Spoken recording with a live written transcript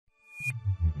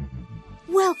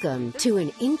Welcome to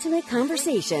an intimate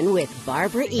conversation with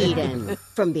Barbara Eden.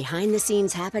 From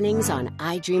behind-the-scenes happenings on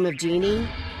I Dream of Jeannie,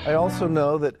 I also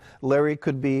know that Larry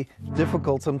could be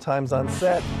difficult sometimes on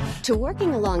set, to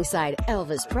working alongside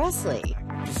Elvis Presley.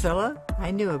 Priscilla,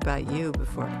 I knew about you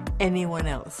before anyone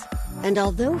else. And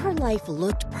although her life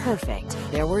looked perfect,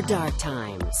 there were dark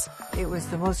times. It was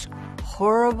the most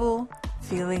horrible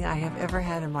feeling I have ever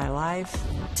had in my life.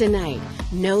 Tonight,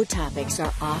 no topics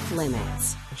are off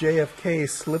limits. JFK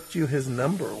slipped you his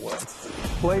number once.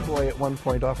 Playboy at one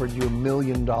point offered you $1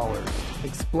 million.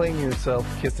 Explain yourself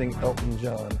kissing Elton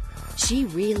John. She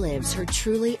relives her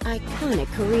truly iconic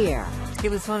career. It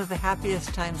was one of the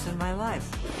happiest times in my life.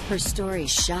 Her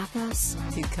stories shock us.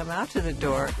 He'd come out to the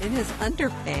door in his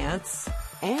underpants.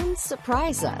 And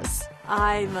surprise us.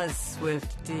 I'm a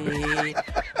Swiftie.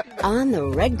 On the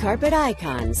Red Carpet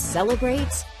Icons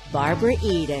celebrates Barbara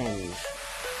Eden.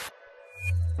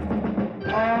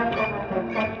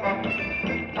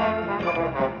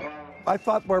 I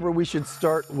thought, Barbara, we should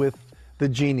start with the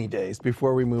Jeannie days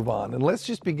before we move on. And let's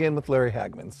just begin with Larry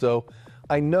Hagman. So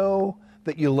I know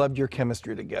that you loved your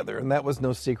chemistry together, and that was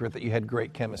no secret that you had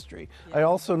great chemistry. I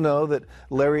also know that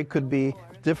Larry could be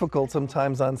difficult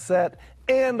sometimes on set,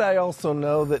 and I also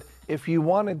know that if you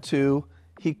wanted to,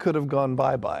 he could have gone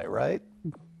bye-bye, right?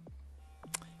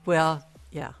 Well,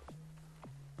 yeah.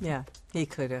 Yeah, he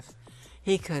could have.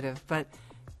 He could have, but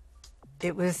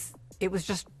it was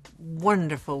just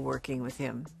wonderful working with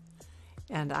him.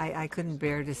 And I couldn't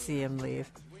bear to see him leave.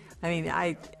 I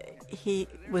mean, he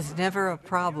was never a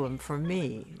problem for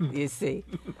me, you see.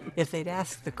 If they'd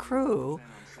asked the crew,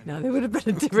 now there would have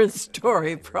been a different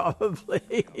story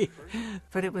probably.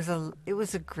 But it was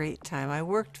a great time. I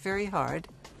worked very hard.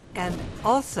 And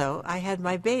also, I had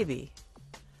my baby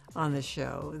on the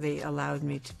show. They allowed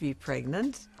me to be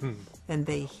pregnant, and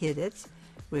they hid it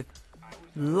with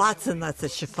lots and lots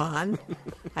of chiffon.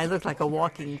 I looked like a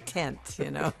walking tent,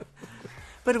 you know.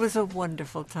 But it was a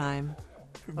wonderful time.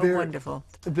 Wonderful.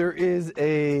 There is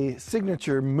a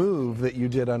signature move that you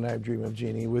did on I Dream of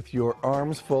Jeannie with your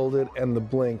arms folded and the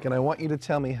blink, and I want you to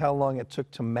tell me how long it took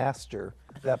to master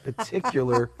that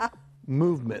particular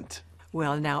movement.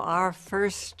 Well, now, our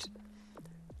first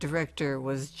director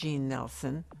was Gene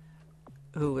Nelson,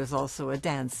 who was also a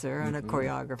dancer and a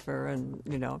choreographer, and,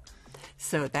 you know.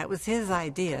 So that was his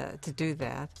idea to do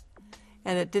that,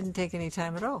 and it didn't take any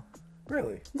time at all.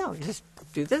 Really? No, you just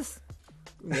do this.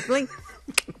 You blink.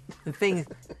 The thing,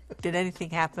 did anything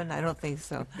happen? I don't think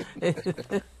so.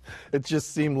 It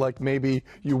just seemed like maybe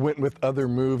you went with other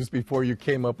moves before you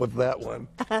came up with that one.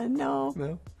 No.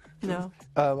 No? No.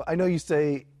 I know you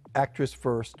say actress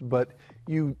first, but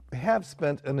you have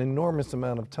spent an enormous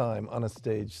amount of time on a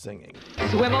stage singing.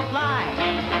 Swim or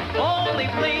fly, only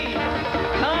please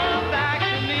come back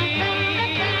to me.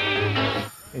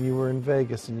 And you were in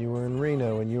Vegas, and you were in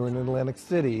Reno, and you were in Atlantic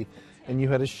City, and you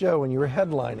had a show, and you were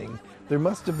headlining. There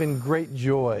must have been great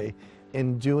joy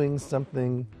in doing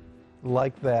something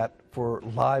like that for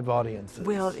live audiences.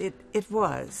 Well, it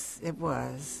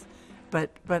was. But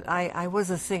I was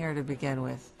a singer to begin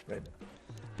with. Right.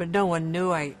 But no one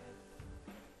knew I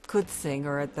could sing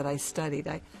or that I studied.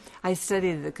 I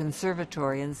studied at the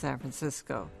conservatory in San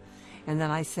Francisco, and then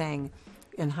I sang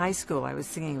in high school. I was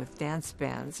singing with dance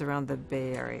bands around the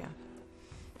Bay Area.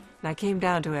 And I came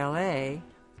down to L.A.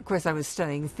 Of course, I was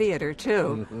studying theater,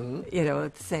 too, you know,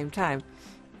 at the same time.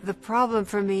 The problem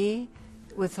for me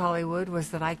with Hollywood was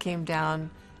that I came down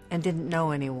and didn't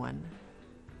know anyone.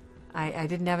 I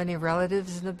didn't have any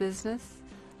relatives in the business.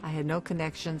 I had no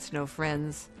connections, no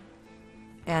friends.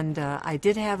 And I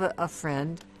did have a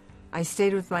friend. I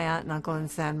stayed with my aunt and uncle in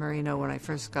San Marino when I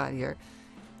first got here.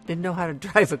 Didn't know how to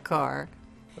drive a car.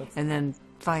 And then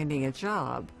finding a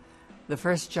job. The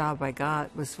first job I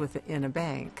got was in a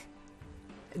bank,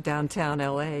 downtown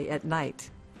L.A. at night.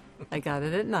 I got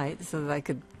it at night so that I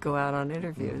could go out on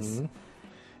interviews.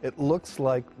 It looks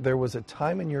like there was a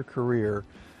time in your career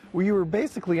where you were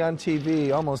basically on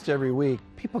TV almost every week.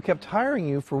 People kept hiring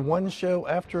you for one show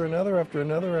after another, after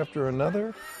another, after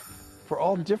another, for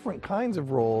all different kinds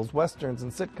of roles, westerns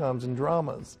and sitcoms and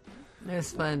dramas. It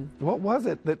was fun. What was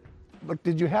it that, like,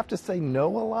 did you have to say no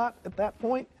a lot at that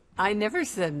point? I never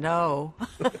said no.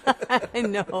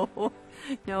 No.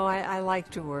 No, I like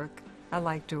to work. I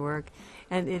like to work.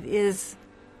 And it is,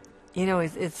 you know,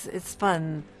 it's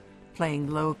fun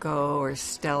playing Loco or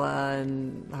Stella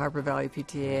and Harper Valley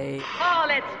PTA. Oh,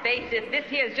 let's face it, this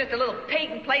here is just a little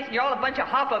pagan place and you're all a bunch of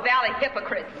Harper Valley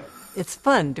hypocrites. It's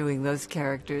fun doing those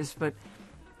characters, but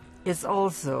it's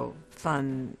also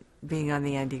fun being on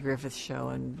the Andy Griffith Show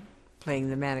and playing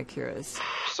the manicurist.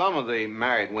 Some of the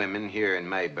married women here in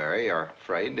Mayberry are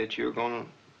afraid that you're going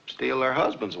to steal their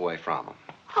husbands away from them.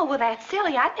 Oh, well, that's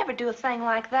silly. I'd never do a thing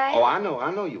like that. Oh, I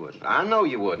know you wouldn't. I know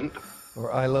you wouldn't.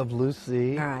 Or I Love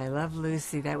Lucy. Or I Love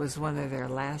Lucy. That was one of their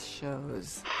last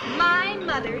shows. My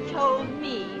mother told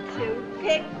me to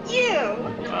pick you.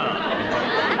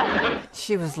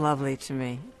 She was lovely to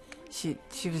me. She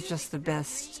was just the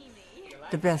best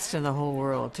in the whole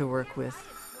world to work with.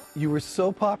 You were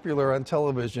so popular on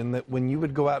television that when you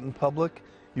would go out in public,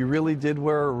 you really did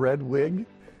wear a red wig?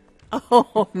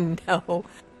 Oh, no.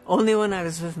 Only when I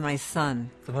was with my son.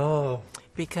 Oh.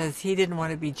 Because he didn't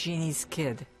want to be Jeannie's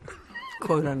kid,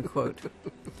 quote unquote.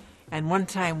 And one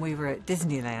time we were at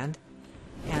Disneyland,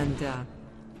 and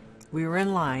we were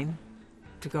in line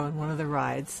to go on one of the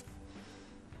rides.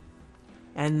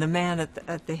 And the man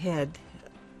at the head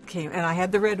came, and I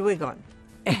had the red wig on.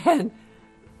 And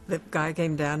the guy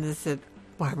came down and said,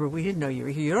 "Barbara, we didn't know you were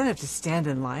here. You don't have to stand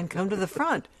in line. Come to the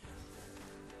front."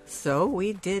 So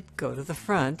we did go to the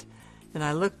front, and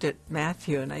I looked at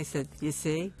Matthew and I said, "You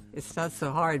see, it's not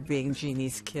so hard being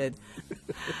Jeannie's kid."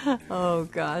 Oh,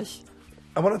 gosh.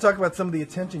 I want to talk about some of the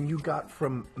attention you got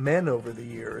from men over the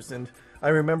years. And I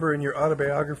remember in your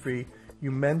autobiography,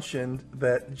 you mentioned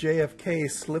that JFK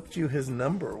slipped you his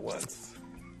number once.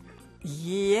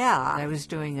 Yeah, I was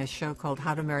doing a show called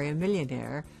How to Marry a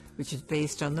Millionaire, which is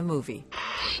based on the movie.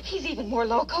 He's even more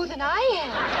loco than I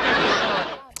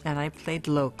am. And I played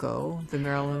Loco, the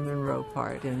Marilyn Monroe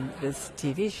part, in this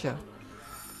TV show.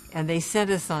 And they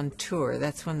sent us on tour.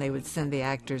 That's when they would send the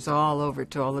actors all over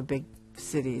to all the big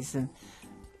cities and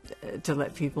to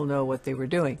let people know what they were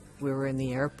doing. We were in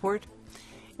the airport,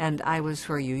 and I was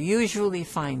where you usually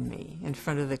find me, in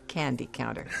front of the candy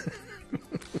counter.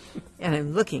 And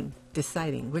I'm looking,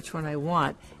 deciding which one I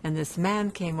want. And this man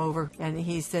came over, and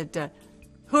he said,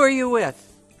 "Who are you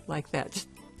with?" Like that, just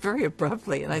very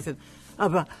abruptly. And I said,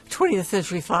 "About 20th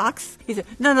Century Fox." He said,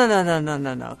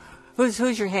 No.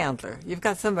 Who's your handler? You've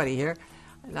got somebody here.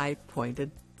 And I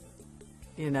pointed,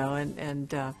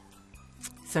 and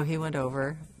so he went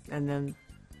over, and then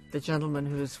the gentleman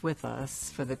who was with us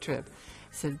for the trip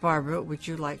said, "Barbara, would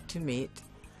you like to meet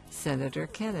Senator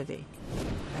Kennedy?"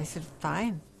 I said,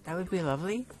 "Fine, that would be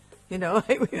lovely. We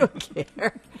don't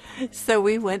care." So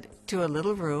we went to a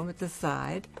little room at the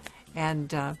side, and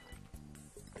the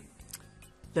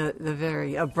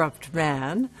very abrupt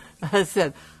man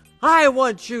said, "I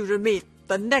want you to meet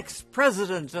the next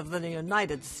president of the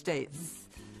United States."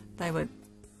 And I went,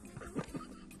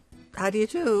 "How do you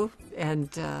do?" And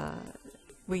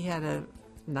we had a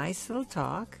nice little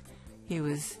talk. He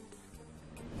was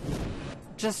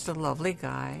just a lovely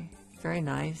guy, very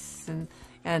nice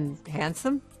and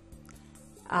handsome.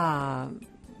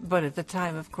 But at the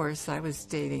time, of course, I was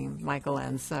dating Michael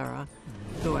and Sarah,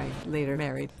 who I later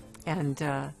married. And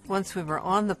once we were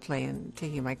on the plane,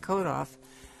 taking my coat off,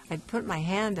 I'd put my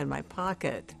hand in my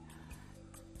pocket,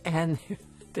 and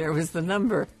there was the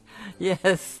number.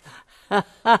 Yes.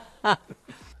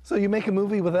 So you make a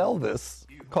movie with Elvis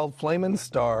called Flamin'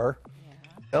 Star.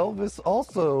 Elvis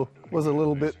also was a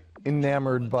little bit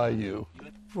enamored by you.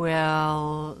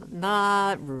 Well,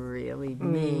 not really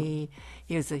me.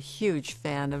 He was a huge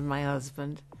fan of my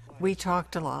husband. We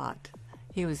talked a lot.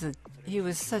 He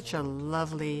was such a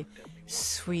lovely,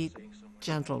 sweet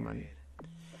gentleman.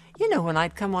 When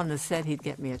I'd come on the set, he'd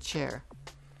get me a chair.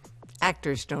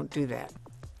 Actors don't do that.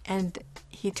 And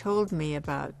he told me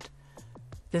about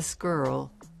this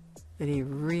girl that he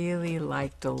really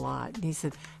liked a lot. And he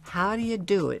said, "How do you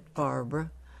do it,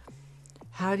 Barbara?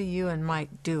 How do you and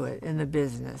Mike do it in the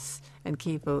business and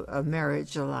keep a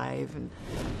marriage alive?" And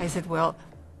I said, "Well,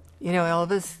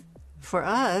 Elvis, for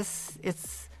us,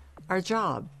 it's our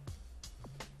job.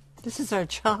 This is our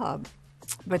job."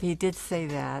 But he did say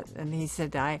that, and he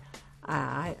said,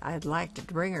 I'd like to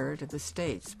bring her to the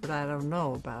States, but I don't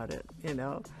know about it,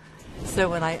 So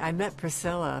when I met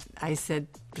Priscilla, I said,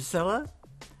 "Priscilla,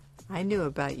 I knew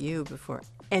about you before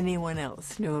anyone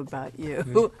else knew about you."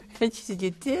 Mm-hmm. And she said,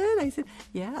 "You did?" I said,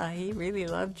 "Yeah, he really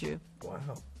loved you."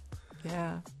 Wow.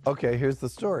 Yeah. Okay, here's the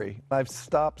story. I've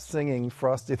stopped singing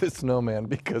Frosty the Snowman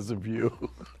because of you.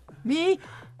 Me?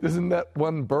 Isn't that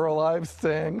one Burl Ives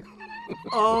sang?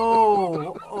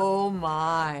 Oh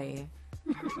my.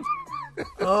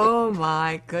 Oh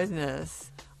my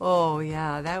goodness. Oh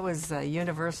yeah, that was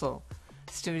Universal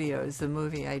Studios, the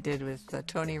movie I did with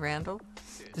Tony Randall.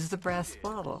 It was The Brass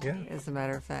Bottle, as a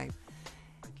matter of fact.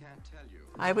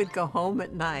 I would go home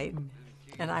at night,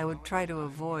 and I would try to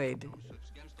avoid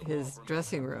his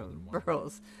dressing room,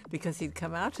 Burl's, because he'd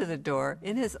come out to the door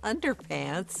in his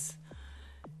underpants,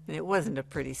 and it wasn't a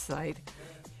pretty sight.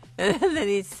 And then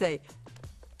he'd say,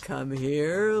 "Come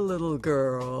here, little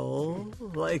girl,"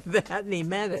 like that, and he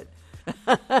meant it.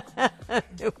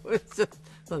 It was just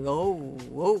like, oh,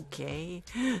 okay.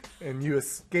 And you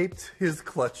escaped his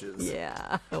clutches.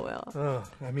 Yeah, well. Oh,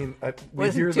 I mean,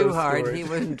 we hear Wasn't too those hard. stories. He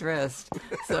wasn't dressed.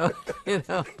 So,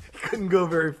 Couldn't go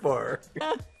very far.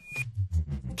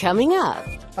 Coming up.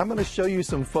 I'm going to show you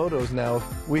some photos now.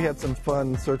 We had some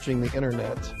fun searching the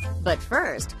internet. But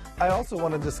first, I also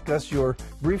want to discuss your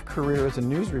brief career as a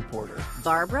news reporter.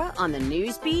 Barbara on the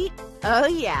news beat? Oh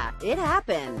yeah, it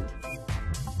happened.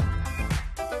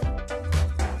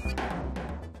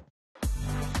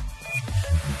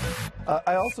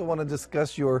 I also want to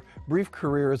discuss your brief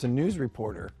career as a news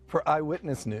reporter for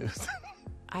Eyewitness News.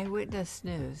 Eyewitness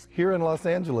News. Here in Los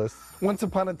Angeles. Once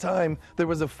upon a time, there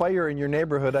was a fire in your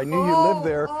neighborhood. I knew you lived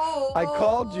there. I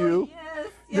called you.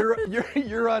 Yes.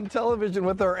 You're on television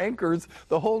with our anchors.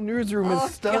 The whole newsroom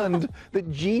is stunned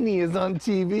that Jeannie is on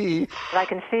TV. I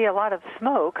can see a lot of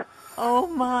smoke. Oh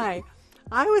my!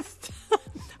 I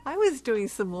was doing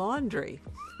some laundry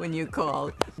when you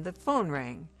called. The phone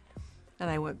rang, and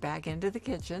I went back into the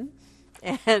kitchen,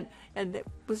 and it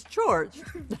was George.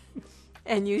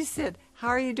 And you said, "How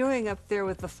are you doing up there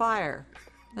with the fire?"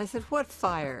 And I said, "What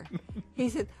fire?" He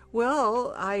said,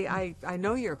 "Well, I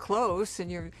know you're close,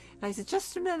 and you're." And I said,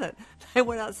 "Just a minute." I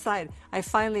went outside. I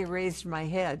finally raised my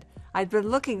head. I'd been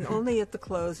looking only at the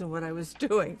clothes and what I was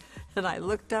doing, and I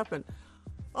looked up and,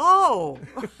 oh,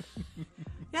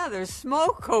 yeah, there's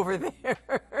smoke over there.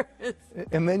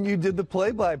 And then you did the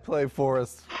play-by-play for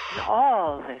us.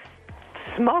 All this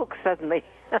smoke suddenly.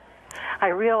 I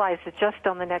realized it just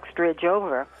on the next ridge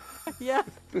over. Yeah.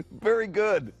 Very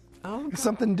good. Oh,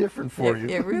 something different for you.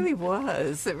 It really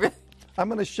was. I'm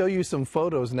going to show you some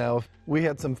photos now. We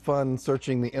had some fun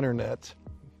searching the internet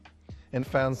and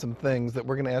found some things that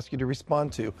we're going to ask you to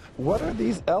respond to. What are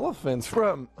these elephants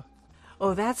from?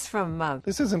 Oh, that's from...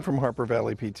 This isn't from Harper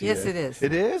Valley PTA. Yes, it is.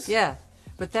 It is? Yeah,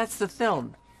 but that's the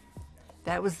film.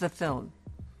 That was the film,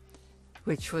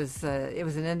 which was, it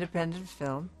was an independent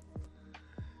film.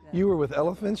 You were with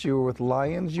elephants, you were with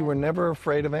lions, you were never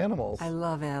afraid of animals. I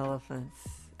love elephants.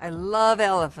 I love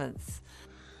elephants.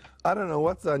 I don't know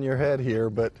what's on your head here,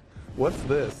 but what's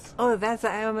this? Oh,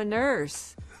 I'm a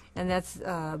nurse, and that's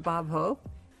Bob Hope.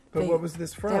 But what was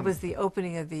this from? That was the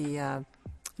opening of the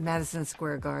Madison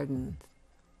Square Garden.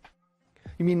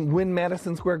 You mean when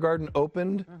Madison Square Garden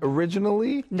opened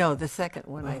originally? No, the second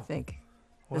one, I think.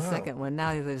 The Wow. second one.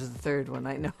 Now there's the third one,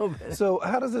 I know. But So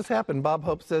how does this happen? Bob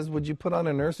Hope says, would you put on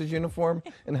a nurse's uniform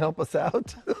and help us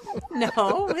out?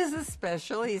 no, this is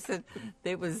special. He said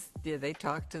they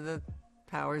talked to the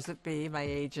powers that be, my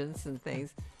agents and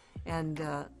things, and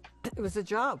it was a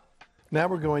job. Now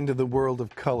we're going to the world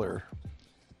of color.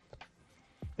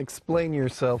 Explain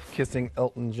yourself kissing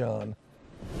Elton John.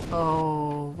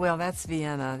 Oh, well, that's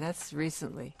Vienna. That's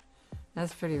recently.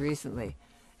 That's pretty recently.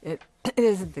 It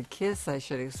isn't the kiss I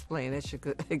should explain. It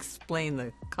should explain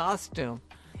the costume.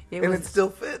 It still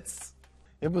fits.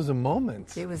 It was a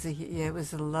moment. It was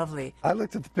a lovely. I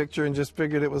looked at the picture and just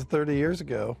figured it was 30 years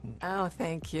ago. Oh,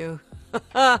 thank you.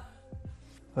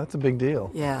 That's a big deal.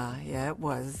 Yeah, it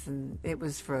was, and it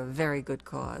was for a very good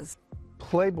cause.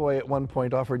 Playboy at one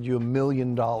point offered you $1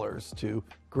 million to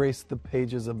grace the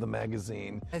pages of the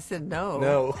magazine. I said no.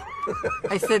 No.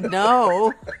 I said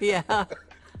no. Yeah.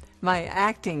 My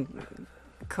acting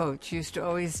coach used to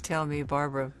always tell me,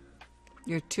 "Barbara,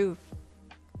 you're too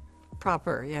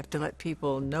proper. You have to let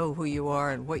people know who you are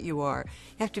and what you are.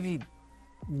 You have to be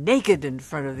naked in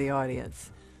front of the audience.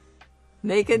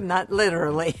 Naked, not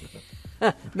literally.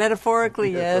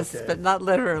 Metaphorically, yes, okay. but not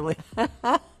literally."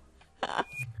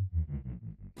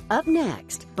 Up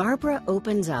next, Barbara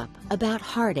opens up about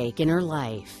heartache in her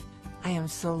life. I am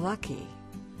so lucky.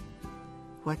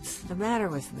 What's the matter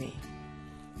with me?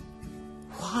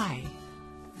 Why?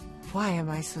 Why am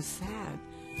I so sad?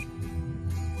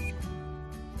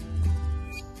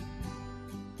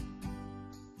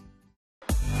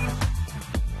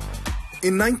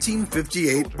 In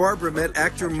 1958, Barbara met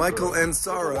actor Michael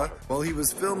Ansara while he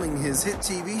was filming his hit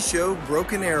TV show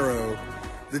Broken Arrow.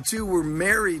 The two were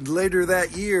married later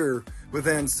that year, with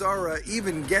Ansara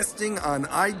even guesting on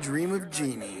I Dream of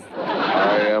Jeannie.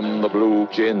 I am the blue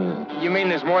gin. You mean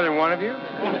there's more than one of you?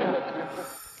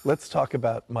 Let's talk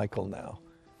about Michael now,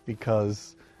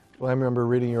 because I remember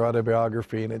reading your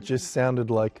autobiography and it just sounded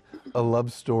like a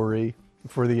love story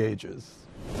for the ages.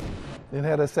 It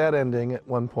had a sad ending at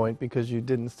one point because you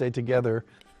didn't stay together.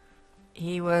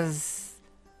 He was,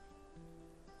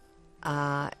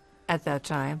 at that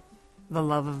time, the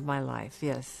love of my life,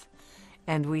 yes.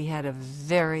 And we had a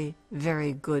very,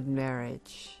 very good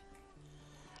marriage.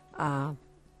 I'll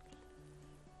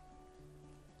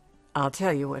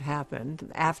tell you what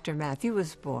happened. After Matthew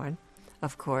was born,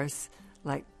 of course,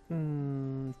 like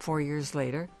 4 years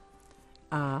later,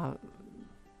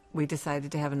 we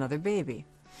decided to have another baby.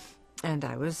 And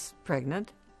I was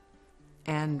pregnant.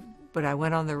 But I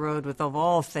went on the road with, of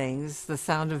all things, The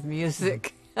Sound of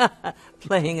Music,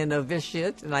 playing a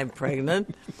novitiate, and I'm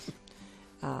pregnant.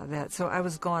 So I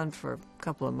was gone for a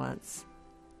couple of months.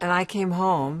 And I came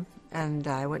home, and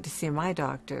I went to see my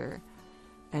doctor,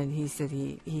 and he said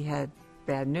he had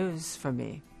bad news for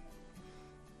me.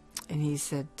 And he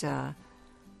said,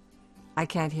 I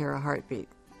can't hear a heartbeat.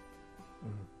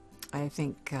 I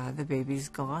think the baby's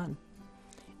gone.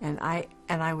 And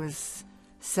I was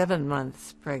 7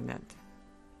 months pregnant.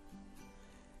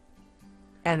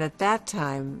 And at that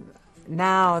time,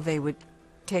 now they would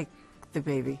take the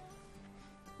baby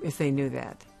if they knew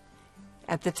that.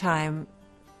 At the time,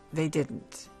 they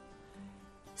didn't.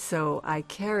 So I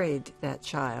carried that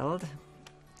child,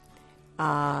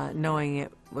 knowing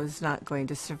it was not going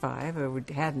to survive or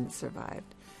hadn't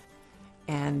survived.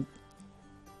 And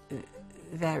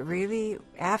that really,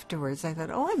 afterwards, I thought,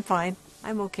 oh, I'm fine.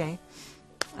 I'm okay.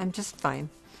 I'm just fine.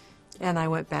 And I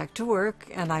went back to work,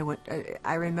 and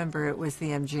I remember it was the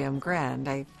MGM Grand.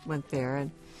 I went there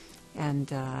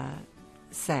and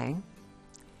sang.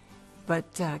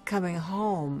 But coming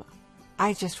home,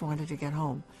 I just wanted to get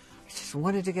home. I just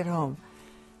wanted to get home.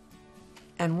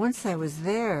 And once I was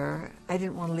there, I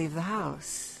didn't want to leave the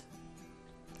house.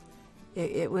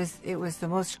 It was the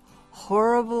most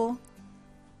horrible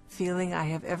feeling I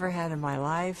have ever had in my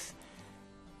life.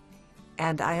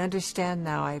 And I understand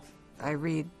now, I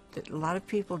read that a lot of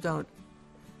people don't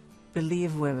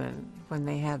believe women when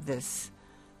they have this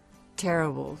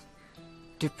terrible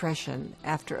depression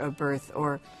after a birth,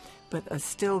 but a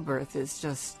stillbirth is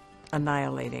just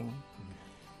annihilating.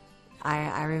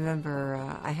 I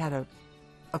remember I had a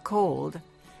cold,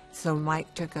 so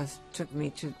Mike took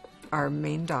me to our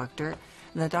main doctor,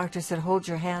 and the doctor said, "Hold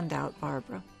your hand out,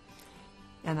 Barbara."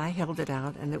 And I held it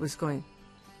out, and it was going,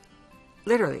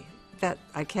 literally, that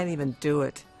I can't even do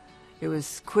it. It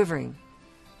was quivering.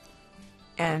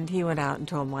 And he went out and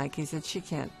told Mike, he said, she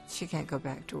can't go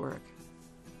back to work,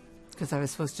 because I was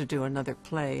supposed to do another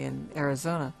play in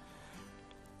Arizona.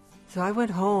 So I went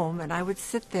home, and I would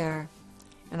sit there,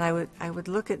 and I would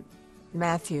look at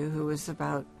Matthew, who was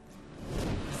about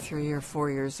 3 or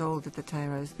 4 years old at the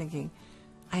time. I was thinking,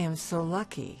 I am so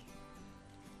lucky.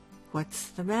 What's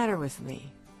the matter with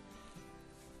me?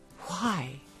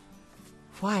 Why?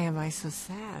 Why am I so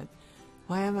sad?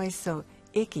 Why am I so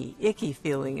icky? Icky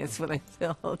feeling is what I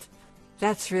felt.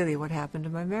 That's really what happened to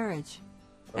my marriage.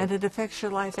 And it affects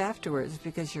your life afterwards,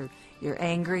 because you're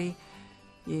angry,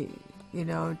 you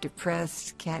know,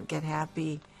 depressed, can't get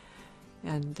happy.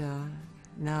 And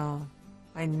no,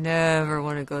 I never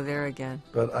want to go there again.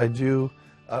 But I do,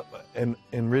 in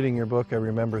reading your book, I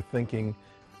remember thinking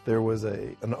there was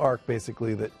an arc,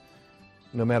 basically, that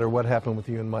no matter what happened with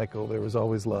you and Michael, there was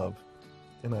always love.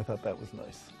 And I thought that was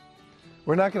nice.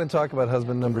 We're not going to talk about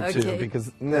husband number 2,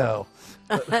 because, no.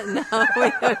 No.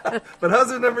 But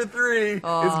husband number 3 is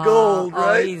gold,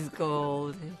 right? Oh, he's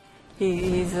gold.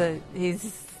 He's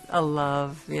a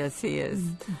love. Yes, he is.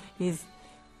 He's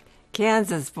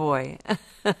Kansas boy.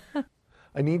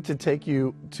 I need to take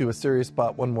you to a serious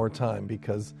spot one more time,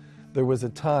 because there was a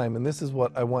time, and this is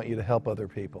what I want you to help other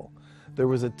people. There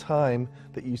was a time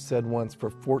that you said once, for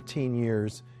 14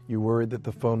 years, you worried that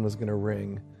the phone was going to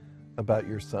ring about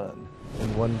your son.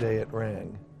 And one day it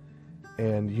rang.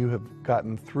 And you have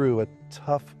gotten through a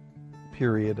tough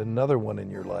period, another one in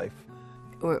your life.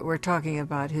 We're talking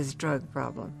about his drug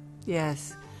problem.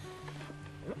 Yes.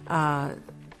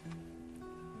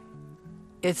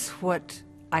 It's what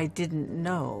I didn't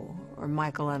know, or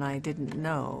Michael and I didn't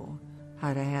know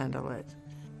how to handle it.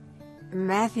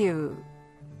 Matthew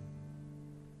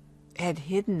had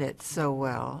hidden it so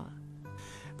well,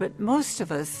 but most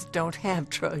of us don't have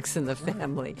drugs in the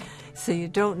family, so you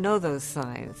don't know those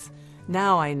signs.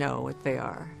 Now I know what they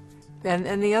are.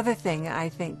 And the other thing I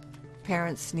think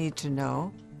parents need to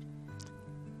know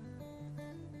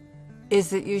is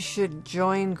that you should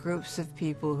join groups of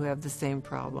people who have the same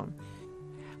problem.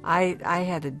 I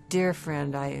had a dear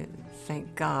friend, I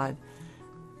thank God,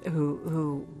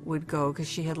 who would go because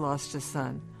she had lost a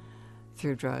son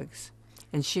through drugs.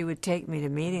 And she would take me to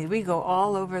meetings. We go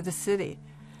all over the city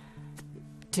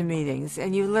to meetings,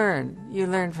 and you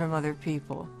learn from other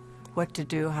people what to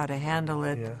do, how to handle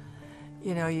it. Yeah.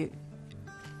 You know,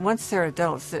 once they're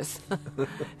adults, there's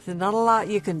not a lot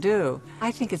you can do.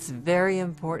 I think it's very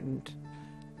important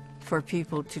for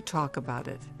people to talk about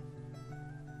it.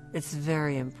 It's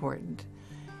very important.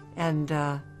 And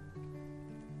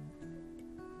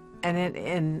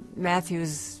in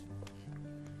Matthew's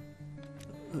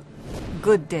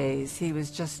good days, he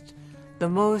was just the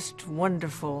most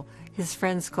wonderful. His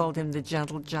friends called him the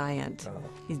gentle giant.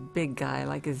 He's a big guy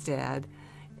like his dad,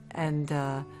 and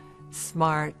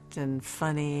smart and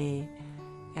funny,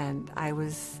 and I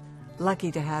was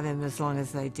lucky to have him as long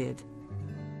as I did.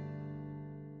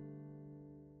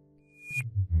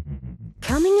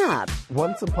 Coming up,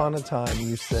 Once upon a time,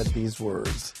 you said these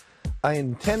words. I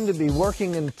intend to be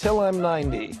working until I'm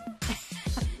 90.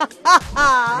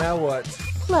 Now what?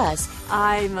 Plus,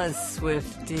 I'm a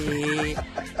Swiftie.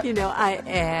 You know, I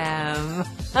am.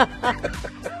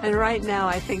 And right now,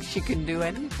 I think she can do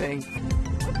anything.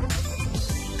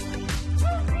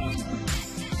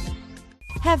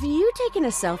 have you taken a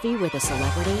selfie with a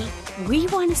celebrity? We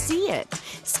want to see it.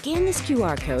 Scan this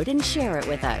QR code and share it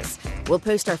with us. We'll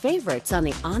post our favorites on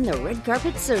the On the Red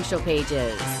Carpet social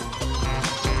pages.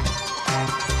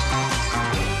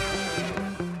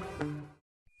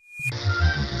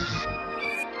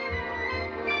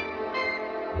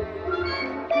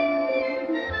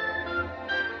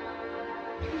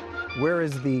 Where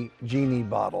is the Jeannie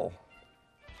bottle?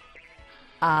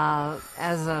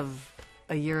 As of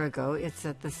a year ago, it's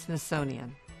at the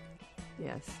Smithsonian.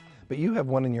 Yes. But you have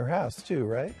one in your house too,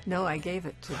 right? No, I gave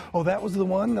it to. Oh, that was the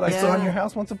one that I saw in your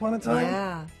house once upon a time?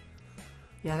 Yeah.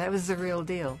 Yeah, that was the real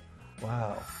deal.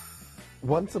 Wow.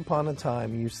 Once upon a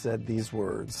time, you said these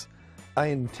words. I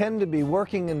intend to be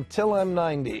working until I'm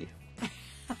 90.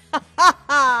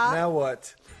 Now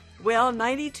what? Well,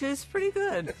 92 is pretty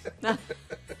good.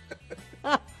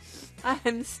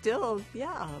 I'm still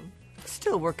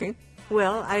working.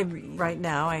 Well, right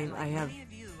now I have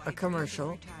a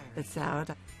commercial that's out,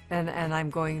 and I'm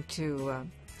going to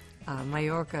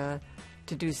Mallorca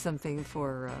to do something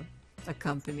for a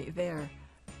company there,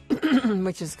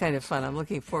 which is kind of fun. I'm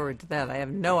looking forward to that. I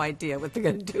have no idea what they're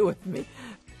going to do with me.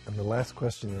 And the last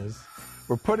question is,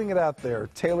 we're putting it out there,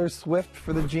 Taylor Swift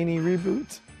for the Jeannie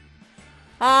reboot?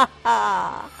 I'm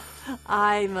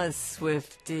a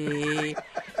Swiftie.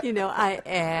 You know, I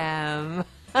am.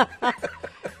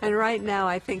 And right now,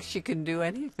 I think she can do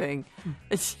anything.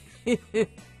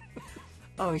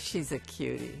 Oh, she's a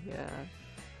cutie, yeah.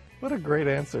 What a great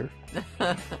answer.